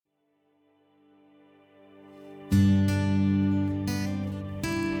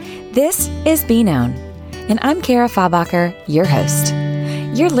This is Be Known, and I'm Kara Fabacher, your host.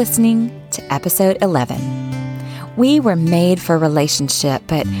 You're listening to episode 11. We were made for relationship,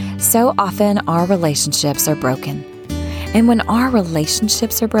 but so often our relationships are broken. And when our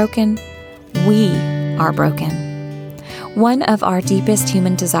relationships are broken, we are broken. One of our deepest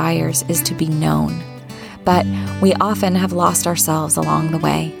human desires is to be known, but we often have lost ourselves along the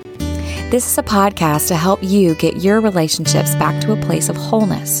way. This is a podcast to help you get your relationships back to a place of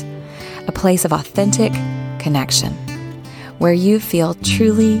wholeness, a place of authentic connection, where you feel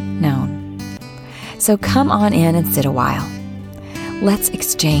truly known. So come on in and sit a while. Let's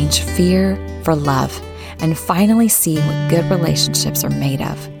exchange fear for love and finally see what good relationships are made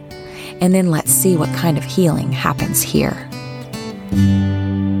of. And then let's see what kind of healing happens here.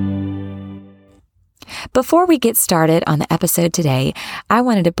 Before we get started on the episode today, I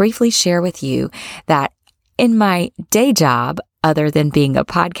wanted to briefly share with you that in my day job, other than being a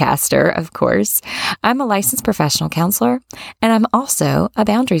podcaster, of course, I'm a licensed professional counselor, and I'm also a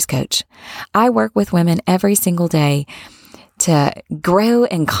boundaries coach. I work with women every single day to grow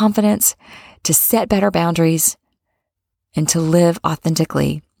in confidence, to set better boundaries, and to live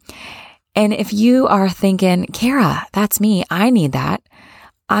authentically. And if you are thinking, Kara, that's me, I need that.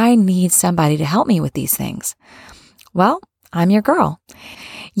 I need somebody to help me with these things. Well, I'm your girl.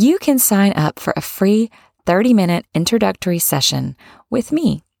 You can sign up for a free 30-minute introductory session with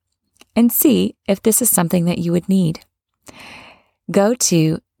me and see if this is something that you would need. Go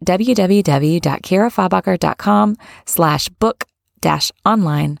to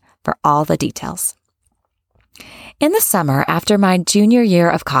www.karafabacher.com/book-online for all the details. In the summer, after my junior year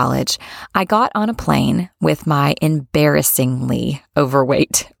of college, I got on a plane with my embarrassingly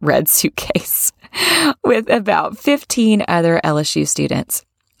overweight red suitcase with about 15 other LSU students.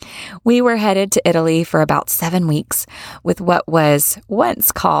 We were headed to Italy for about 7 weeks with what was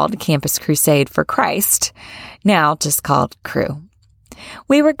once called Campus Crusade for Christ, now just called Cru.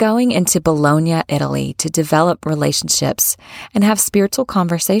 We were going into Bologna, Italy to develop relationships and have spiritual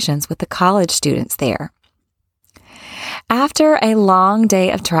conversations with the college students there. After a long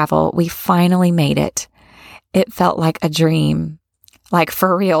day of travel, we finally made it. It felt like a dream, like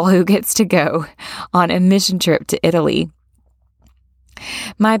for real, who gets to go on a mission trip to Italy?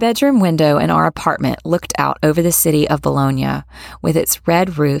 My bedroom window in our apartment looked out over the city of Bologna with its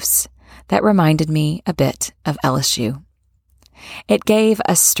red roofs that reminded me a bit of LSU. It gave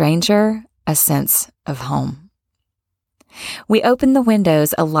a stranger a sense of home. We opened the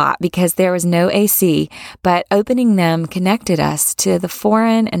windows a lot because there was no AC, but opening them connected us to the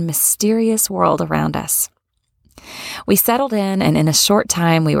foreign and mysterious world around us. We settled in, and in a short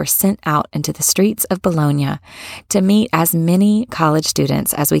time, we were sent out into the streets of Bologna to meet as many college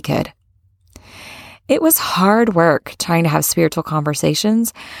students as we could. It was hard work trying to have spiritual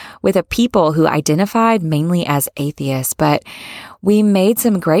conversations with a people who identified mainly as atheists, but we made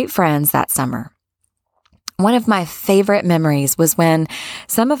some great friends that summer. One of my favorite memories was when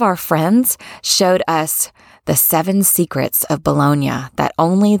some of our friends showed us the 7 secrets of Bologna that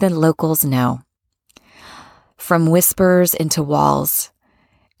only the locals know. From whispers into walls,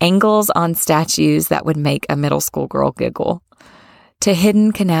 angles on statues that would make a middle school girl giggle, to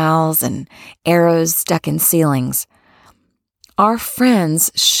hidden canals and arrows stuck in ceilings. Our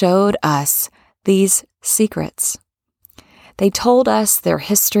friends showed us these secrets. They told us their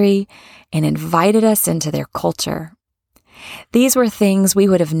history and invited us into their culture. These were things we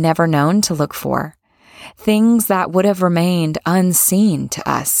would have never known to look for, things that would have remained unseen to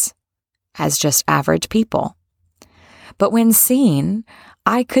us as just average people. But when seen,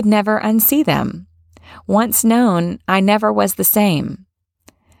 I could never unsee them. Once known, I never was the same.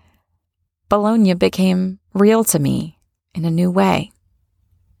 Bologna became real to me in a new way.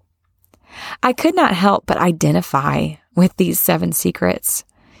 I could not help but identify with these 7 secrets.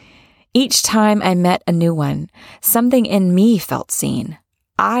 Each time I met a new one, something in me felt seen.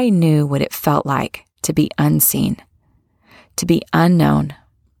 I knew what it felt like to be unseen, to be unknown.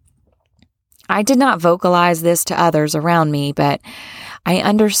 I did not vocalize this to others around me, but I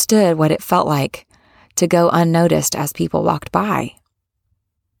understood what it felt like to go unnoticed as people walked by.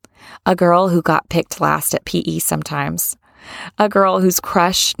 A girl who got picked last at PE sometimes. A girl whose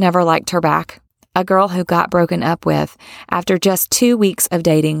crush never liked her back. A girl who got broken up with after just 2 weeks of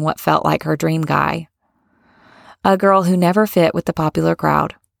dating what felt like her dream guy. A girl who never fit with the popular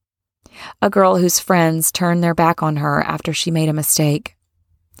crowd. A girl whose friends turned their back on her after she made a mistake.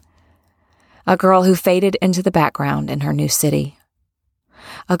 A girl who faded into the background in her new city.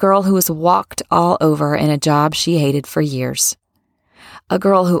 A girl who was walked all over in a job she hated for years. A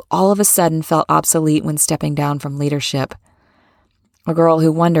girl who all of a sudden felt obsolete when stepping down from leadership. A girl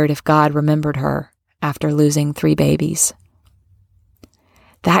who wondered if God remembered her after losing 3 babies.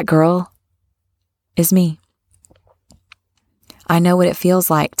 That girl is me. I know what it feels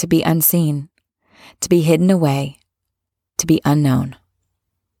like to be unseen, to be hidden away, to be unknown.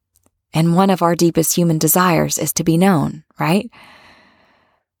 And one of our deepest human desires is to be known, right?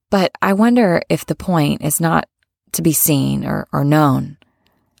 But I wonder if the point is not to be seen or known,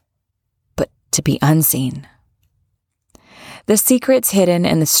 but to be unseen. The secrets hidden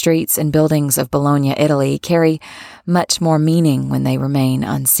in the streets and buildings of Bologna, Italy, carry much more meaning when they remain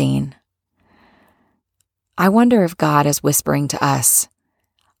unseen. I wonder if God is whispering to us,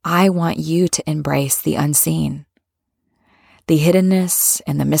 I want you to embrace the unseen, the hiddenness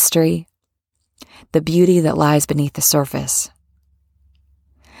and the mystery, the beauty that lies beneath the surface.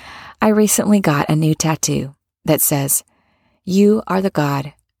 I recently got a new tattoo that says, "You are the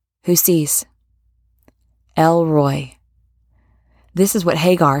God who sees." El Roi. This is what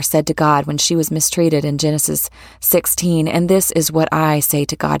Hagar said to God when she was mistreated in Genesis 16, and this is what I say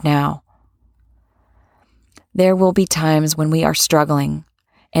to God now. There will be times when we are struggling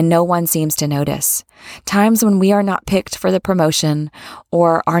and no one seems to notice, times when we are not picked for the promotion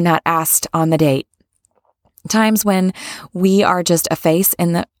or are not asked on the date, times when we are just a face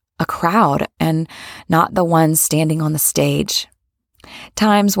in a crowd and not the one standing on the stage,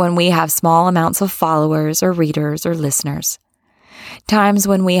 times when we have small amounts of followers or readers or listeners, times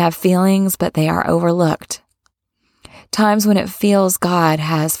when we have feelings but they are overlooked, times when it feels God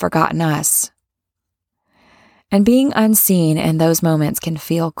has forgotten us. And being unseen in those moments can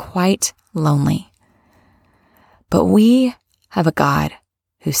feel quite lonely. But we have a God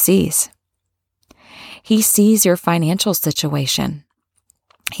who sees. He sees your financial situation.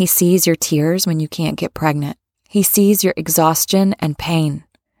 He sees your tears when you can't get pregnant. He sees your exhaustion and pain.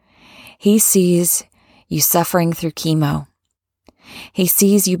 He sees you suffering through chemo. He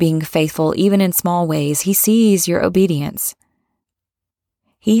sees you being faithful even in small ways. He sees your obedience.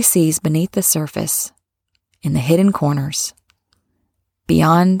 He sees beneath the surface, in the hidden corners,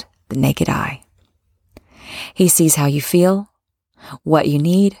 beyond the naked eye. He sees how you feel, what you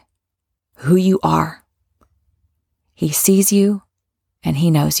need, who you are. He sees you and he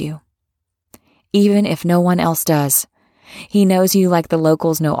knows you. Even if no one else does, he knows you like the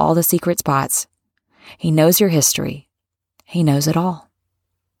locals know all the secret spots. He knows your history. He knows it all.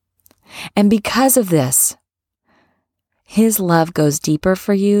 And because of this, his love goes deeper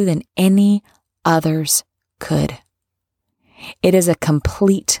for you than any other's could. It is a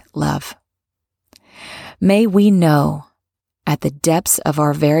complete love. May we know at the depths of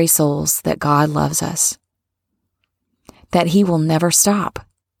our very souls that God loves us, that he will never stop.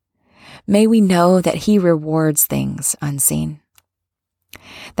 May we know that he rewards things unseen,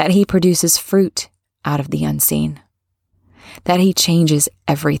 that he produces fruit out of the unseen, that he changes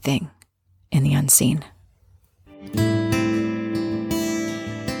everything in the unseen.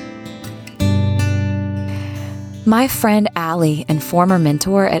 My friend Allie and former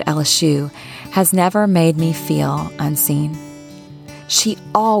mentor at LSU has never made me feel unseen. She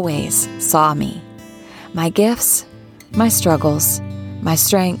always saw me, my gifts, my struggles, my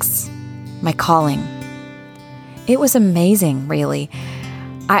strengths, my calling. It was amazing, really.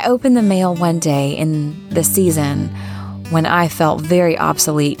 I opened the mail one day in the season when I felt very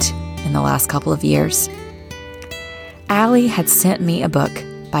obsolete in the last couple of years. Allie had sent me a book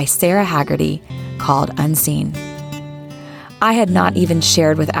by Sarah Haggerty called Unseen. I had not even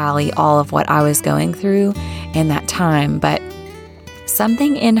shared with Allie all of what I was going through in that time, but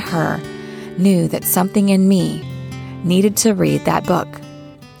something in her knew that something in me needed to read that book,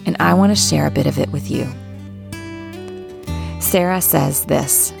 and I want to share a bit of it with you. Sarah says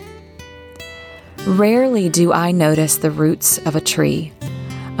this: "Rarely do I notice the roots of a tree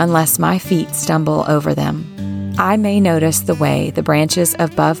unless my feet stumble over them. I may notice the way the branches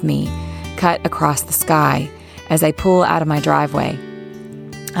above me cut across the sky as I pull out of my driveway.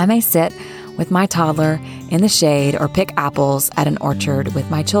 I may sit with my toddler in the shade or pick apples at an orchard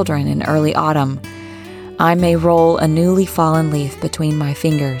with my children in early autumn. I may roll a newly fallen leaf between my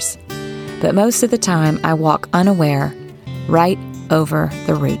fingers, but most of the time I walk unaware right over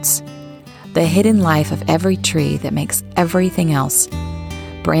the roots, the hidden life of every tree that makes everything else,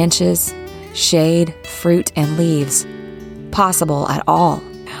 branches, shade, fruit, and leaves, possible at all.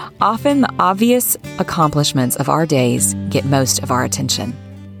 Often the obvious accomplishments of our days get most of our attention.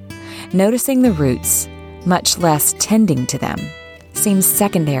 Noticing the roots, much less tending to them, seems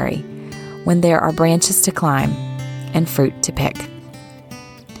secondary when there are branches to climb and fruit to pick.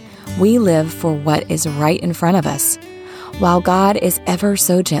 We live for what is right in front of us, while God is ever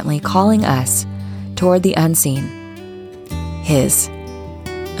so gently calling us toward the unseen, His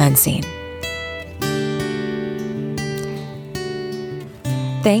unseen.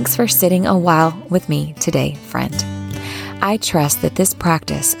 Thanks for sitting a while with me today, friend. I trust that this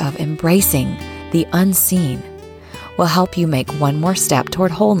practice of embracing the unseen will help you make one more step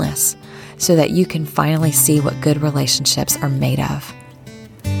toward wholeness so that you can finally see what good relationships are made of.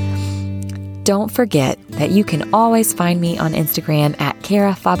 Don't forget that you can always find me on Instagram at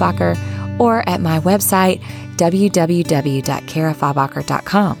Kara Fabacher or at my website,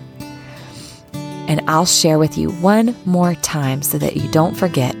 www.karafabacher.com. And I'll share with you one more time so that you don't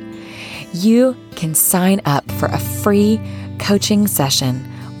forget. You can sign up for a free coaching session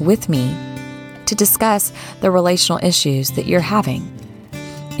with me to discuss the relational issues that you're having.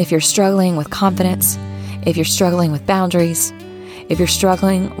 If you're struggling with confidence, if you're struggling with boundaries, if you're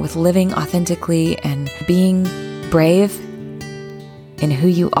struggling with living authentically and being brave in who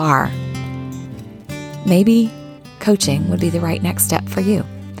you are, maybe coaching would be the right next step for you.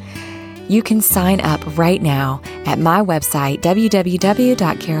 You can sign up right now at my website,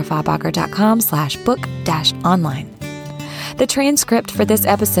 www.karafabacher.com/book-online. The transcript for this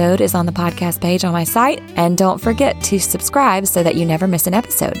episode is on the podcast page on my site, and don't forget to subscribe so that you never miss an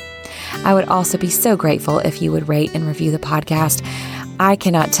episode. I would also be so grateful if you would rate and review the podcast. I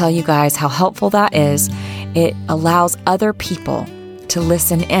cannot tell you guys how helpful that is. It allows other people to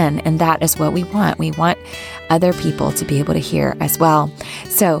listen in, and that is what we want. We want other people to be able to hear as well.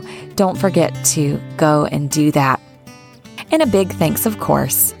 So don't forget to go and do that. And a big thanks, of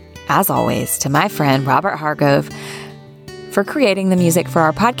course, as always, to my friend Robert Hargrove for creating the music for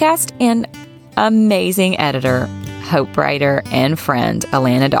our podcast, and amazing editor, hope writer, and friend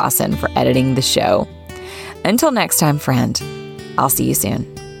Alana Dawson for editing the show. Until next time, friend, I'll see you soon.